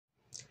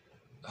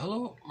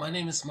Hello, my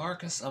name is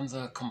Marcus. I'm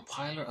the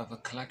compiler of a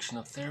collection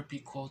of therapy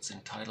quotes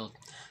entitled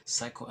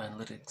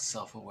Psychoanalytic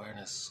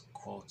Self-Awareness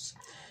Quotes.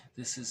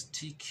 This is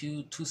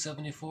TQ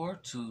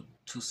 274 to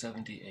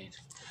 278.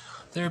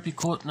 Therapy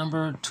quote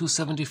number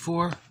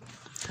 274.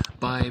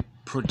 By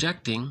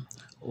projecting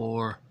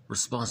or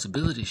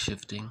responsibility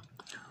shifting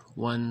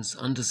one's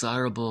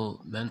undesirable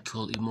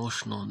mental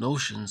emotional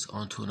notions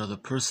onto another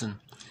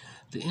person,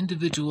 the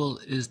individual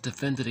is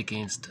defended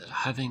against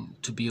having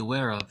to be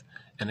aware of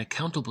and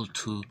accountable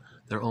to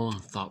their own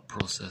thought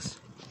process.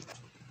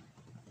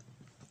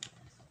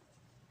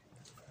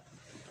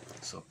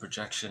 So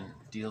projection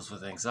deals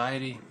with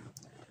anxiety.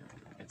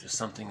 If there's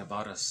something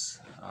about us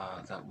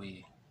that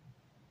we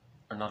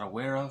are not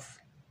aware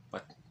of,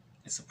 but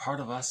it's a part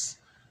of us,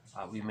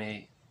 we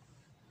may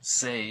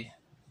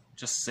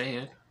just say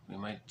it. We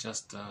might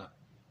just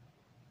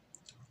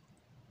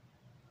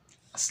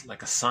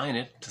like assign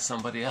it to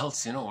somebody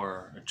else,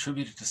 or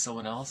attribute it to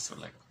someone else, or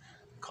like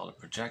call it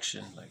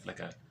projection,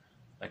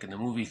 like in the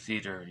movie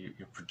theater,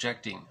 you're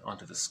projecting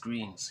onto the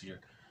screen, so you're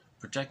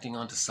projecting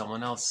onto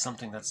someone else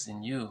something that's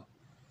in you.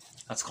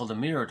 That's called a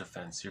mirror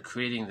defense. You're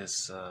creating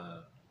this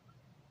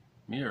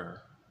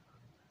mirror,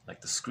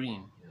 like the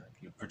screen.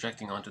 You're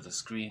projecting onto the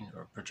screen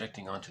or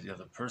projecting onto the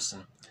other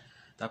person.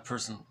 That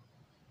person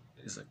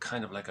is a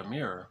kind of like a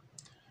mirror,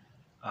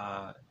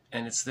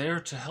 and it's there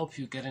to help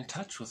you get in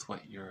touch with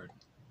what you're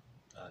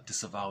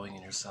disavowing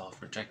in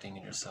yourself, rejecting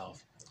in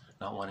yourself,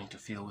 not wanting to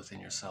feel within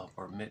yourself,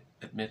 or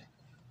admit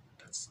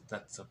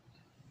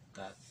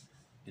that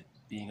it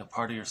being a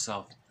part of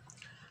yourself.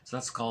 So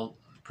that's called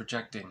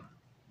projecting.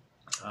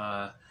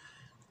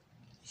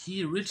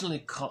 He originally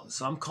called,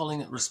 so I'm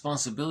calling it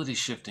responsibility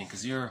shifting,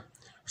 because you're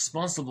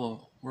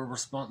responsible.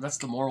 That's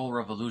the moral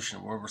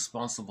revolution. We're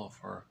responsible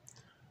for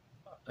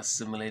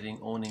assimilating,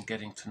 owning,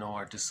 getting to know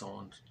our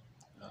disowned,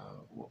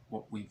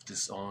 what we've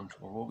disowned,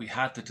 or what we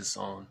had to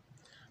disown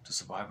to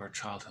survive our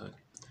childhood.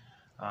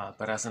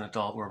 But as an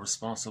adult, we're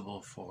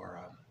responsible for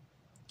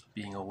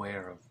being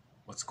aware of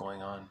what's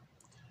going on.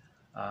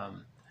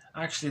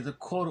 Actually, the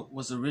quote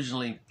was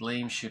originally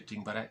blame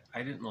shifting, but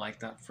I didn't like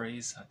that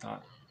phrase. I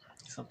thought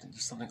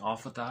there's something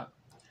off with that.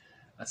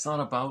 That's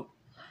not about,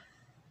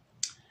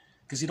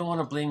 because you don't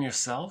want to blame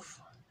yourself.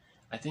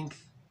 I think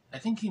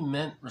he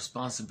meant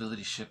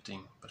responsibility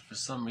shifting, but for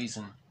some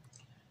reason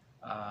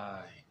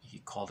he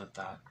called it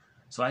that.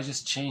 So I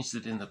just changed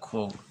it in the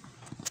quote.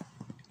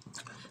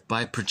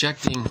 By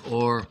projecting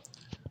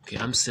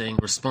I'm saying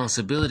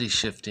responsibility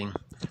shifting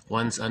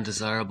one's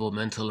undesirable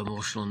mental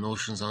emotional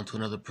notions onto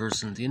another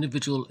person, the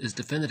individual is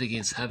defended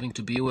against having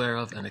to be aware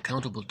of and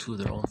accountable to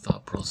their own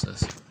thought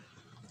process.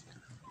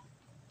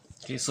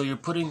 Okay, so you're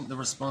putting the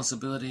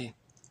responsibility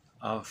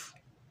of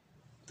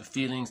the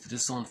feelings, the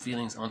disowned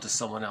feelings, onto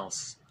someone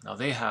else. Now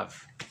they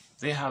have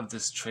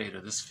this trait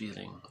or this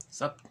feeling.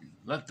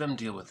 Let them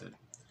deal with it.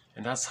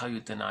 And that's how you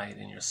deny it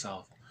in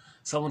yourself.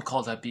 Someone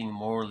called that being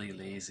morally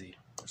lazy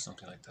or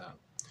something like that.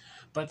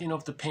 But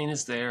if the pain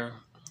is there,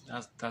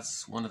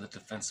 that's one of the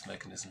defense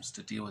mechanisms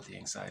to deal with the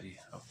anxiety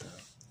of the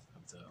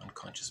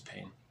unconscious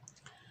pain.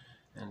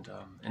 And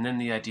then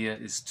the idea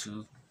is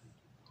to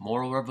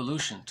moral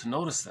revolution, to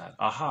notice that,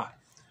 aha,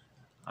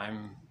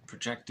 I'm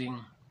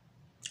projecting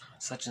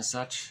such and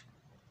such.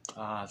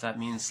 That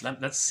means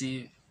let's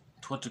see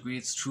to what degree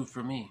it's true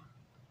for me.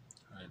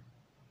 Right?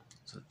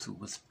 So to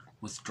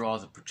withdraw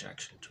the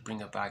projection, to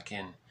bring it back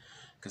in,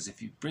 because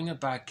if you bring it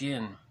back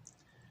in,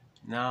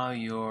 now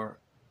you're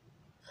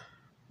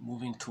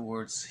moving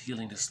towards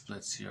healing the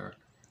splits. You're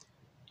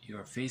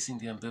facing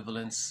the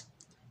ambivalence,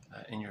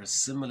 and you're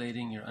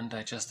assimilating your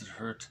undigested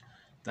hurt.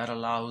 That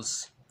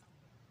allows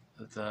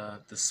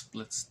the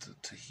splits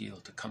to heal,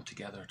 to come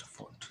together, to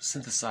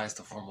synthesize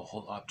to form a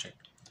whole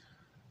object.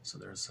 So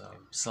there's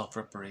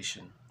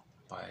self-reparation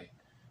by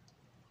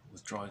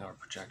withdrawing our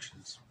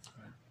projections.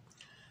 Right?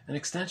 An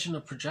extension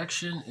of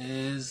projection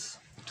is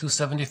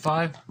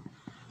 275.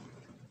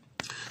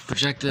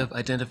 Projective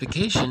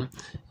identification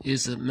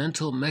is a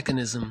mental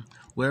mechanism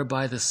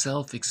whereby the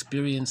self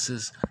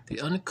experiences the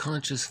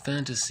unconscious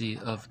fantasy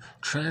of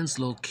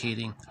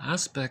translocating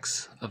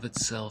aspects of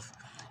itself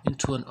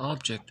into an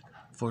object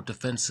for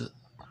defensive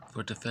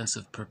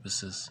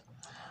purposes.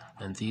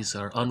 And these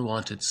are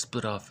unwanted,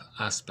 split-off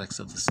aspects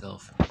of the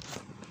self.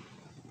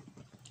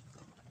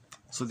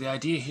 So the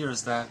idea here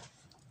is that,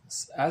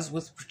 as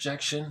with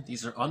projection,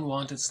 these are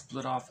unwanted,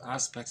 split-off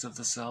aspects of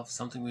the self,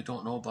 something we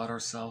don't know about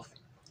ourselves.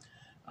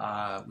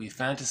 We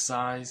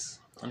fantasize,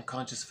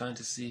 unconscious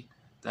fantasy,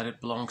 that it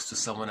belongs to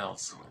someone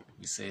else.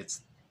 We say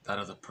it's that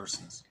other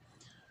person's.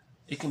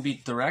 It can be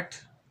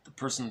direct, the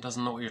person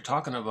doesn't know what you're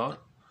talking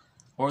about,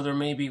 or there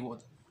may be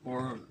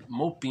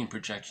mote beam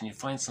projection. You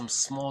find some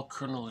small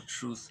kernel of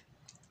truth,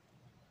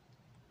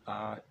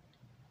 or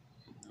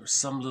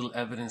some little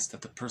evidence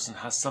that the person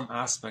has some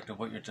aspect of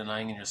what you're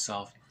denying in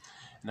yourself,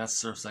 and that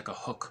serves like a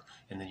hook,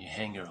 and then you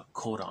hang your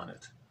coat on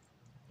it.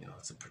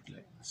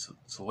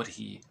 So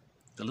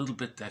the little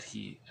bit that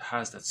he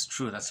has that's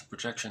true, that's a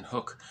projection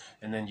hook,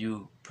 and then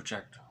you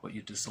project what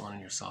you disown in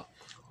yourself.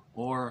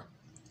 Or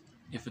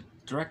if it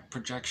direct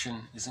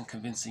projection isn't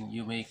convincing,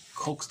 you may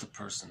coax the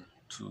person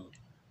to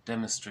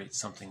demonstrate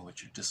something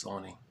which you're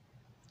disowning.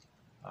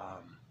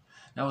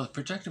 Now with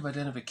projective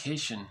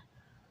identification,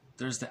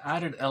 there's the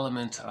added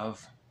element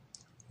of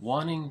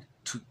wanting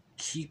to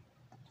keep,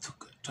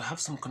 to have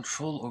some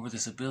control over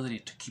this ability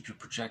to keep your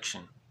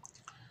projection.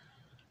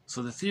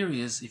 So the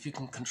theory is, if you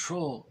can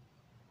control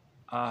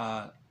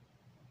the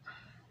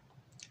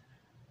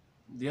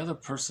other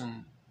person's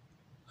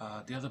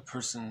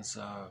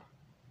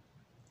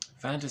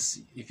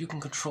fantasy, if you can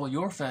control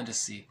your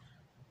fantasy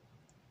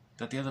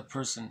that the other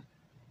person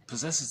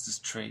possesses this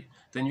trait,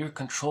 then you're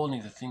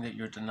controlling the thing that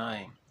you're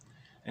denying.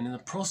 And in the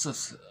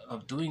process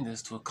of doing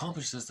this, to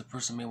accomplish this, the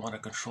person may want to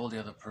control the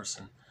other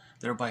person,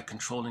 thereby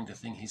controlling the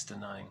thing he's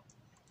denying.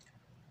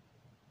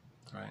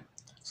 Right?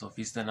 So if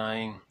he's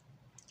denying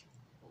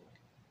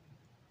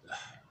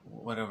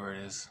whatever it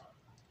is,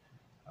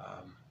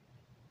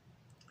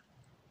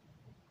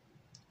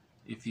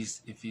 if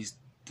he's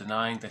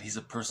denying that he's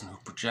a person who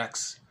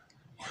projects,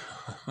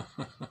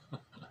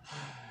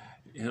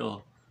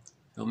 he'll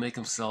make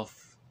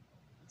himself,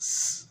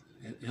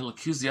 he'll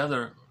accuse the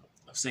other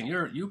of saying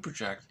you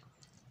project,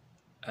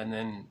 and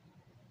then,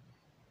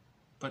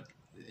 but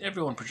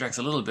everyone projects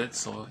a little bit,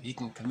 so he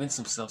can convince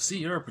himself, see,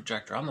 you're a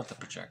projector, I'm not the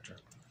projector,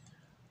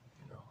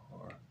 you know,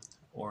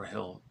 or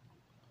he'll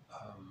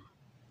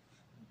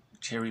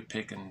cherry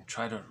pick and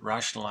try to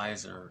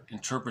rationalize or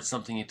interpret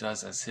something he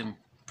does as him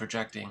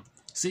projecting.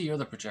 See, you're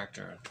the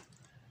projector.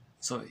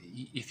 So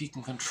if he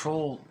can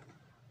control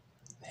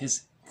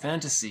his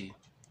fantasy,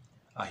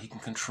 he can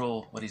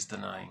control what he's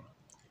denying,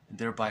 and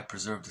thereby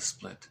preserve the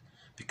split.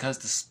 Because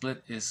the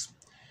split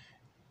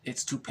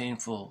it's too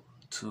painful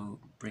to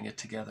bring it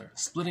together.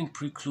 Splitting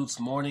precludes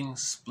mourning.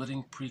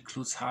 Splitting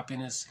precludes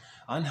happiness.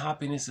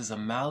 Unhappiness is a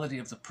malady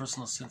of the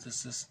personal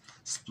synthesis.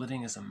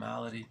 Splitting is a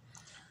malady.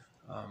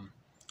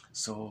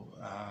 So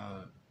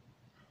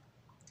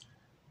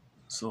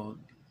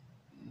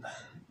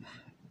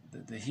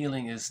the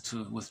healing is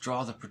to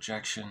withdraw the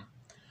projection,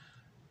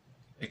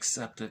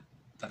 accept it,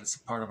 that it's a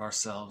part of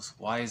ourselves.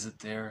 Why is it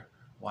there?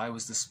 Why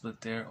was the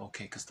split there?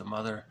 Okay, because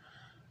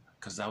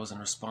that was in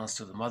response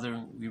to the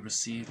mother we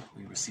received.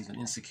 We received an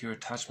insecure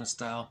attachment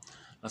style.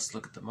 Let's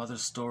look at the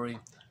mother's story.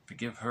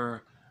 Forgive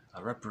her,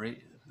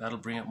 that'll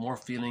bring up more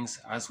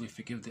feelings. As we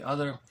forgive the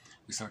other,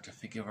 we start to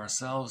forgive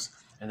ourselves,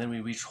 and then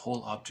we reach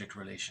whole object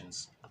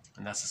relations.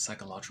 And that's a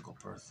psychological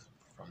birth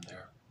from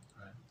there.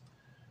 Right?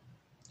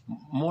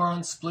 More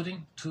on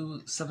splitting,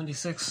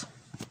 276.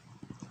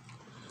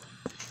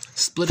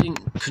 Splitting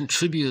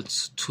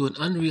contributes to an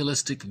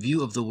unrealistic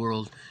view of the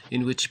world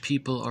in which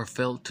people are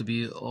felt to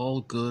be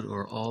all good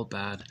or all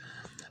bad.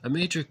 A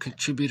major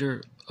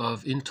contributor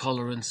of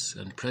intolerance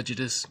and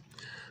prejudice,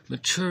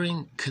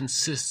 maturing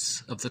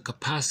consists of the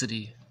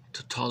capacity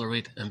to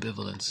tolerate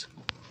ambivalence.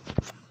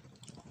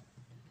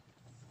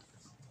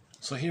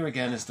 So here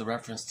again is the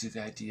reference to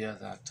the idea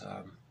that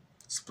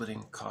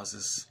splitting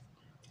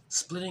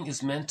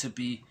is meant to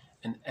be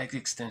an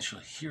existential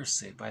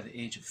hearsay by the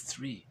age of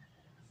 3.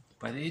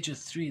 By the age of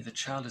 3, the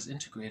child has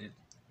integrated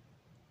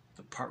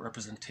the part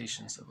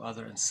representations of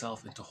other and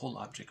self into whole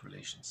object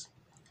relations.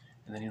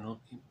 And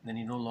then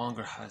he no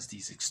longer has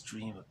these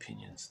extreme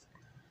opinions.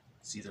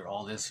 It's either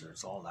all this or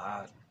it's all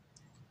that.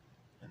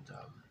 And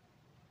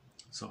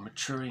so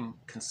maturing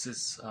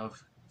consists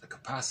of the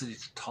capacity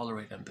to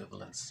tolerate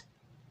ambivalence.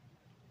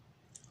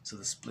 So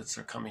the splits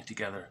are coming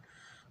together.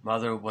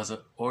 Mother was an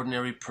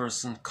ordinary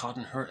person caught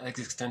in her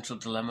existential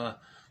dilemma.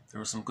 There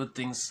were some good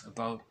things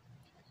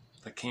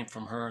that came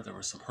from her. There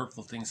were some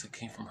hurtful things that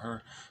came from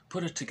her.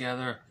 Put it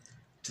together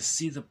to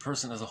see the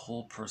person as a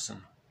whole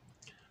person,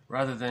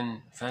 rather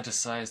than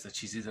fantasize that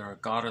she's either a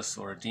goddess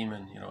or a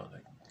demon. You know,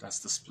 like that's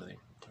the splitting,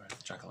 right?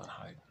 Jekyll and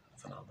Hyde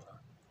phenomena,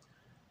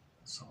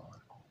 so on.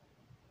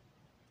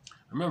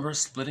 Remember,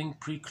 splitting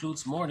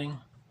precludes mourning.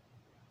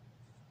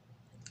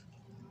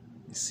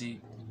 You see,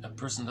 a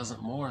person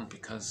doesn't mourn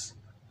because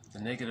the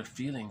negative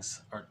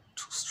feelings are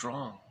too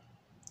strong.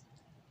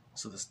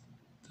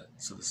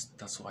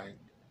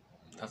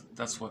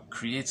 That's what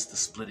creates the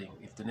splitting.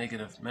 If the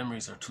negative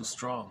memories are too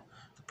strong,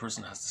 the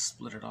person has to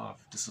split it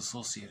off,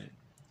 disassociate it.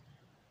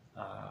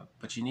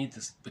 But you need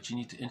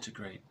to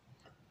integrate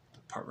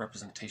the part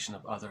representation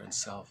of other and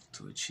self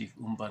to achieve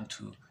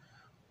Ubuntu,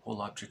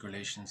 whole object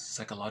relations,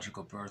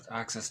 psychological birth,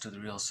 access to the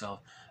real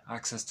self,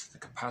 access to the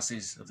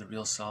capacities of the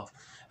real self,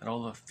 and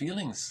all the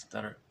feelings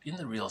that are in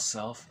the real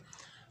self,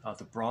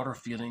 the broader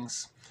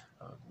feelings,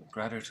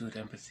 gratitude,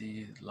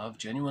 empathy, love,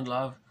 genuine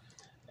love,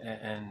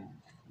 and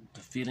the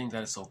feeling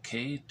that it's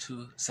okay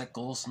to set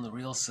goals in the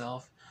real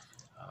self.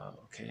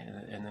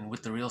 And then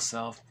with the real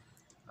self,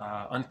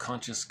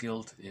 unconscious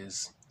guilt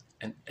is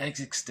an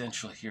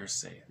existential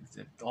hearsay.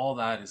 All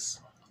that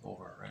is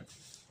over, right,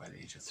 by the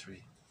age of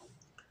 3.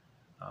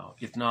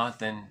 If not,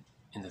 then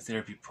in the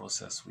therapy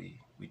process we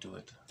do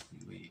it.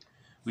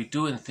 We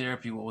do in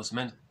therapy what was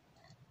meant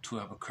to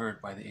have occurred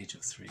by the age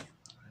of 3.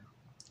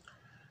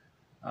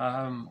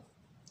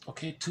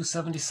 Okay,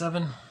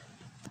 277.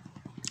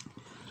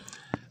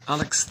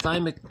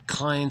 Alexithymic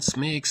clients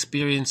may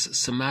experience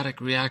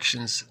somatic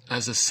reactions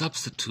as a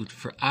substitute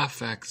for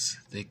affects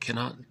they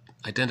cannot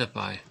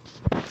identify.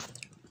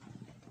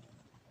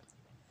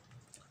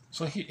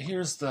 So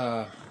here's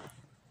the...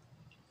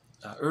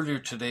 earlier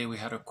today we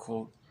had a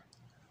quote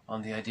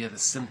on the idea that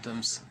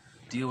symptoms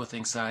deal with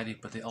anxiety,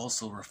 but they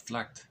also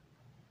reflect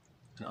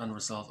an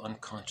unresolved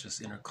unconscious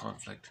inner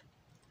conflict.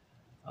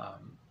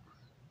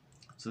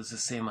 So it's the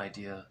same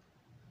idea.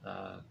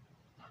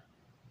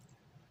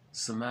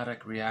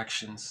 Somatic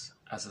reactions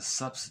as a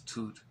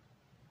substitute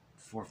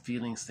for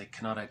feelings they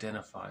cannot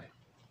identify.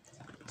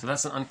 So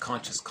that's an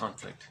unconscious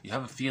conflict. You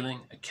have a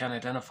feeling, I can't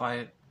identify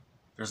it,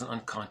 there's an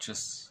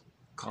unconscious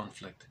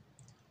conflict.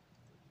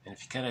 And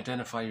if you can't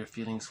identify your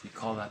feelings, we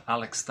call that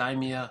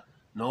alexithymia,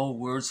 no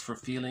words for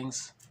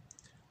feelings.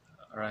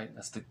 All right,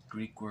 that's the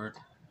Greek word.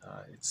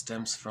 It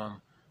stems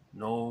from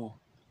no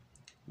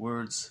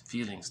words,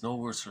 feelings, no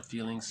words for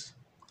feelings.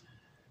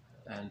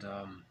 And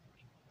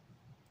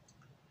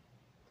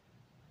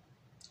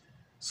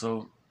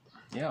so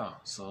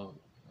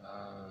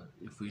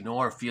if we know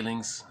our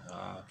feelings,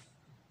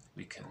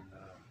 we can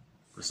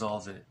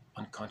resolve the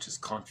unconscious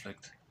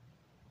conflict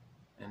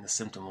and the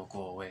symptom will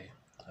go away.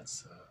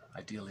 That's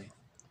ideally,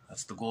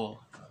 that's the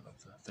goal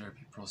of the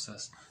therapy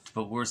process, to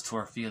put words to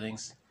our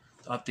feelings,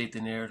 to update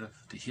the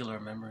narrative, to heal our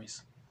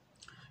memories.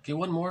 Okay,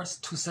 one more,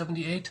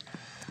 278.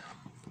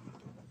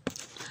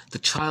 The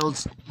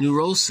child's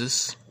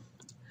neurosis,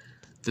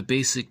 the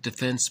basic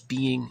defense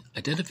being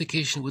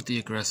identification with the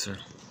aggressor.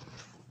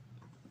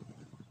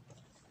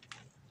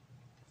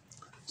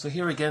 So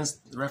here again,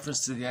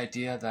 reference to the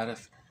idea that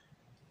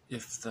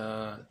if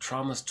the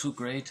trauma is too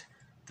great,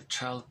 the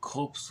child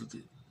copes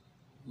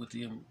with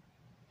the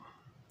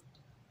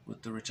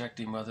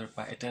rejecting mother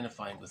by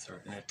identifying with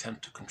her in an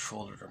attempt to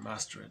control it or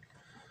master it.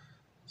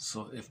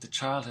 So if the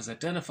child has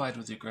identified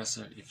with the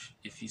aggressor,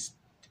 if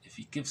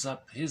he gives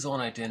up his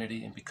own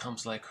identity and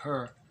becomes like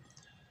her,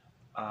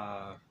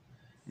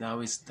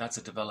 that's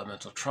a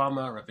developmental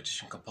trauma.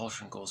 Repetition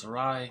compulsion goes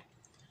awry.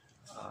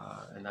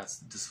 And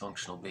that's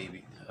dysfunctional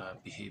baby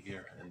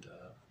behavior, and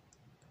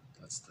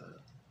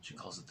she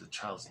calls it the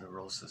child's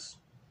neurosis.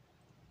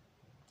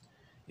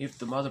 If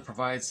the mother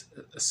provides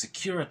a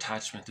secure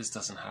attachment, this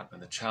doesn't happen.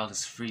 The child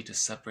is free to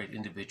separate,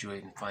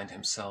 individuate, and find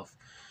himself.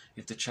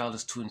 If the child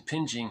is too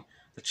impinging,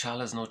 the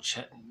child has no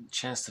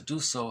chance to do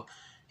so.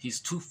 He's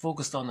too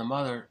focused on the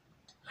mother,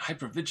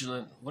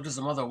 hypervigilant. What does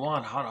the mother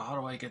want? How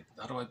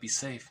do I be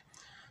safe?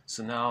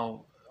 So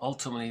now,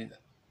 ultimately,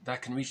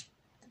 that can reach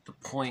the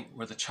point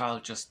where the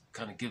child just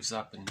kind of gives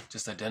up and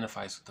just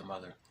identifies with the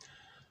mother.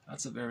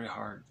 That's a very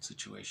hard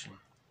situation.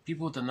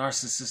 People with a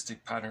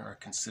narcissistic pattern are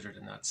considered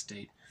in that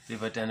state.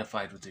 They've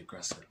identified with the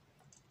aggressor.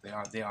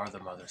 They are the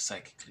mother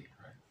psychically,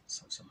 right?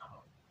 So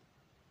somehow.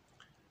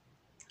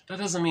 That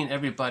doesn't mean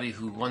everybody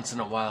who once in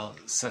a while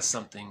says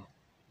something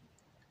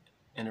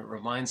and it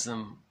reminds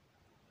them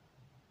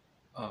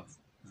of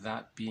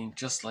that being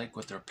just like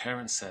what their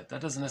parents said. That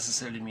doesn't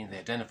necessarily mean they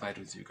identified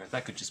with the aggressor.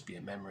 That could just be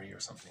a memory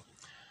or something.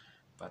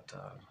 But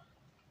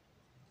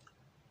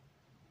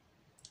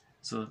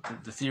so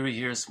the theory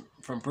here is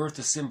from birth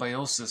to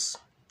symbiosis.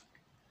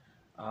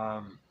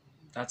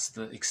 That's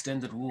the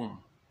extended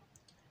womb.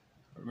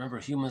 Remember,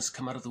 humans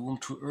come out of the womb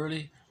too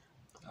early.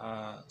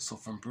 So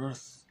from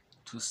birth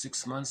to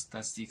 6 months,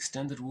 that's the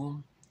extended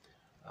womb,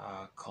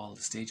 called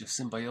the stage of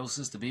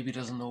symbiosis. The baby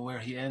doesn't know where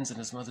he ends and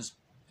his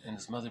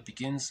mother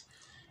begins,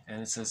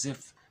 and it's as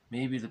if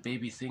maybe the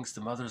baby thinks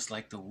the mother's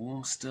like the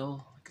womb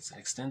still, like it's an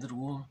extended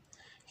womb.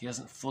 He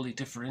hasn't fully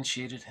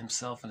differentiated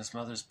himself and his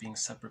mother as being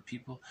separate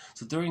people.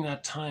 So during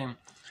that time,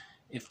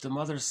 if the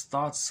mother's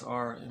thoughts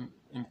are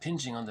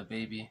impinging on the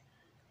baby,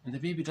 and the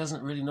baby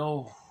doesn't really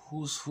know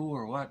who's who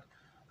or what,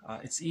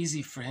 it's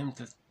easy for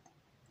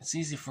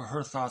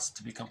her thoughts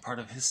to become part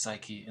of his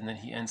psyche, and then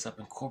he ends up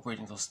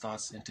incorporating those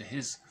thoughts into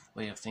his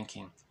way of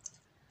thinking.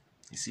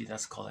 You see,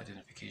 that's called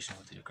identification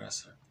with the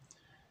aggressor.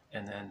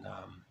 And then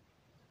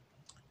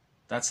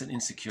that's an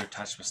insecure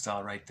attachment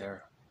style right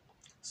there.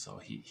 So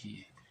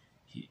he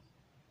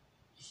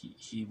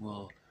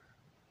will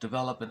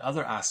develop in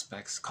other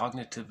aspects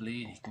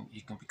cognitively.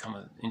 He can become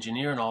an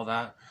engineer and all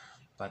that,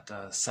 but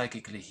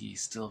psychically he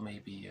still may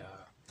be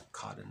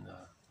caught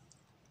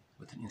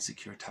with an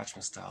insecure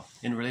attachment style.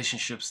 In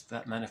relationships,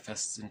 that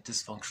manifests in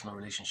dysfunctional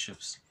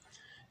relationships.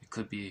 It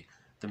could be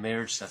the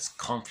marriage that's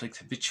conflict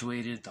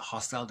habituated, the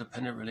hostile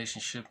dependent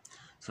relationship,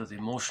 so the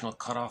emotional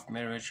cutoff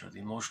marriage or the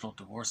emotional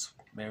divorce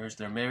marriage.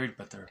 They're married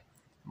but they're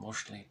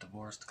emotionally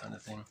divorced kind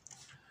of thing.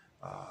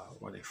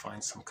 Or they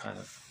find some kind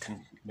of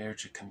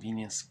marriage of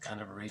convenience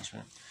kind of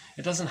arrangement.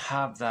 It doesn't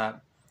have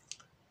that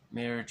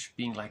marriage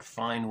being like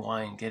fine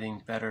wine, getting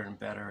better and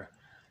better.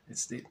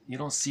 You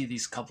don't see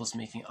these couples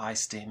making I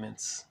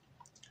statements,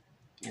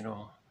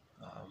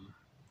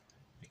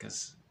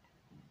 because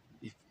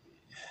if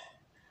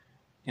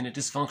in a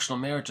dysfunctional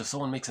marriage, if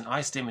someone makes an I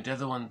statement, the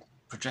other one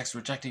projects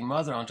rejecting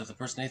mother onto the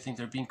person. They think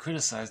they're being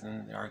criticized, and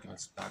then the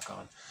argument's back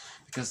on,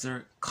 because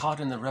they're caught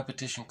in the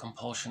repetition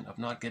compulsion of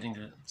not getting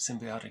their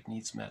symbiotic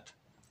needs met.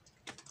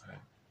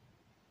 Right.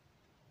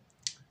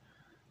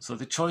 So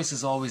the choice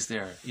is always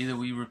there. Either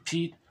we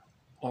repeat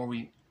or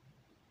we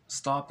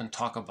stop and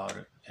talk about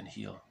it and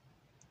heal.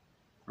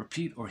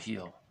 Repeat or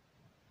heal.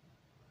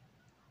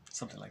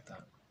 Something like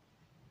that.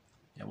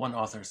 Yeah, one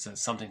author says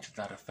something to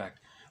that effect.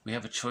 We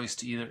have a choice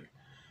to either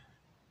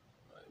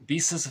be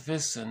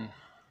Sisyphus and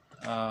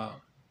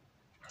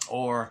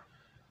or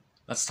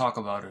let's talk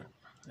about it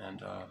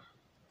and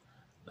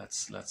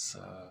let's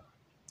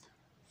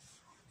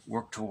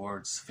work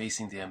towards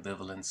facing the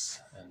ambivalence,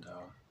 and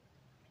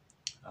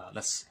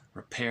let's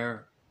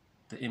repair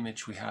the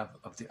image we have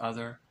of the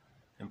other,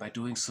 and by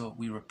doing so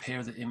we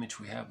repair the image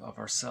we have of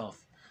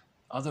ourselves.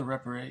 Other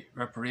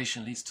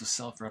reparation leads to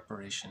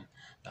self-reparation.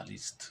 That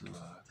leads to the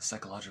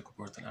psychological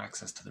worth and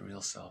access to the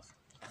real self.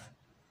 Right?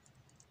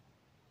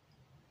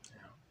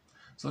 Yeah.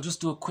 So I'll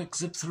just do a quick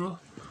zip through.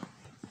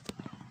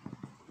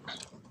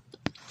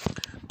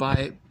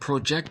 By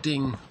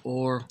projecting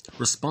or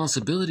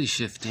responsibility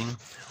shifting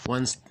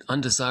one's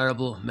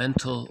undesirable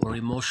mental or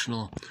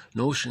emotional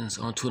notions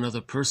onto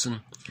another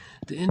person,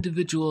 the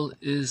individual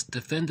is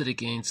defended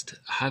against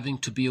having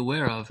to be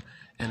aware of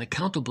and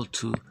accountable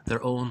to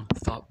their own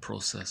thought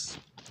process.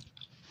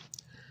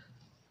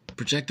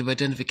 Projective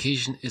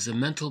identification is a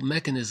mental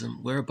mechanism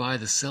whereby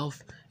the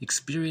self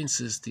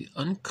experiences the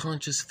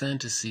unconscious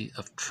fantasy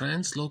of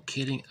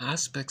translocating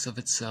aspects of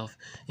itself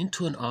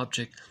into an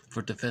object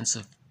for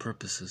defensive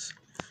purposes.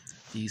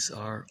 These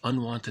are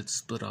unwanted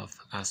split-off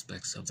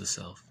aspects of the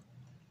self.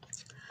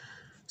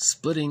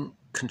 Splitting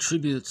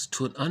contributes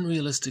to an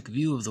unrealistic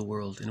view of the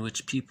world in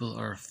which people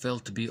are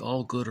felt to be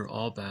all good or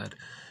all bad,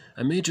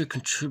 a major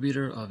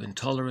contributor of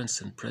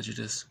intolerance and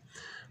prejudice.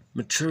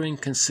 Maturing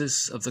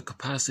consists of the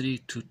capacity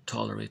to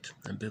tolerate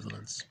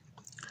ambivalence.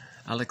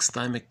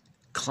 Alexithymic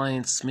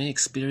clients may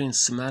experience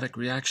somatic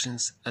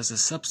reactions as a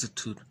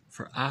substitute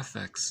for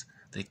affects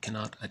they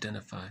cannot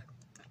identify.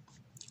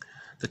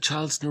 The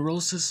child's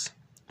neurosis,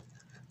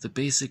 the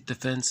basic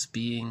defense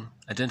being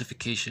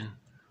identification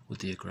with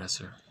the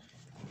aggressor.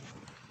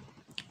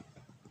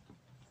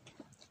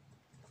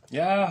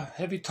 Yeah,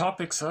 heavy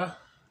topics, huh?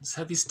 It's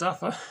heavy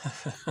stuff,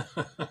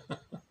 huh?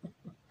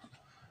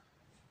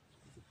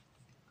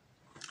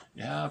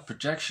 Yeah,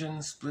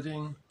 projection,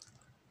 splitting,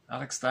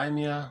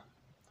 alexithymia,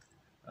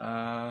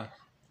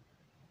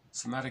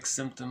 somatic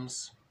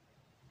symptoms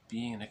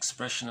being an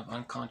expression of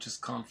unconscious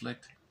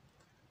conflict,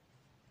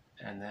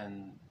 and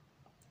then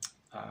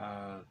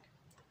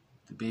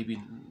the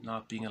baby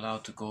not being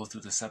allowed to go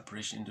through the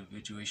separation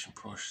individuation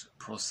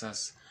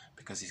process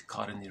because he's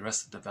caught in the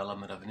arrested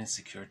development of an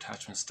insecure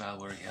attachment style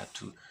where he had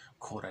to,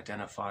 quote,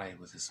 identify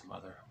with his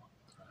mother.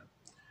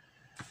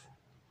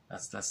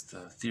 That's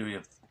the theory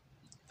of,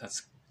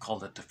 that's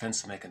called a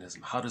defense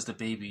mechanism. How does the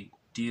baby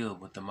deal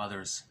with the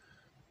mother's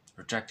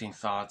rejecting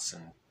thoughts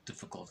and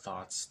difficult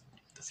thoughts?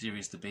 The theory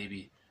is the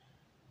baby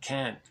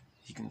can't.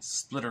 He can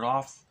split it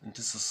off and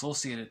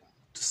disassociate it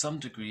to some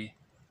degree,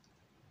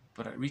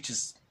 but it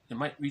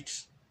might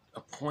reach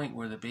a point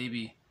where the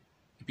baby,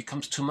 it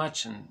becomes too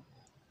much, and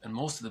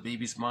most of the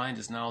baby's mind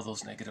is now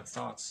those negative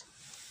thoughts.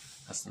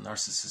 That's the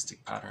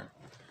narcissistic pattern.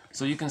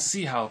 So you can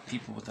see how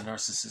people with the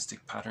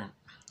narcissistic pattern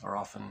are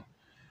often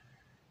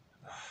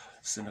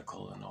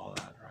cynical and all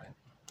that, right?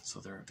 So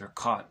they're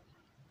caught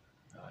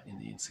in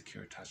the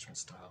insecure attachment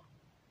style.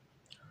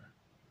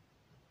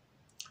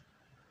 Right.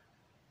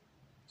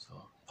 So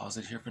pause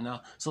it here for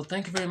now. So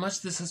thank you very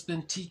much. This has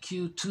been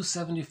TQ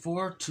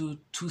 274 to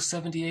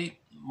 278.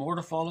 More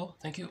to follow.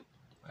 Thank you.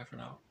 Bye for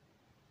now.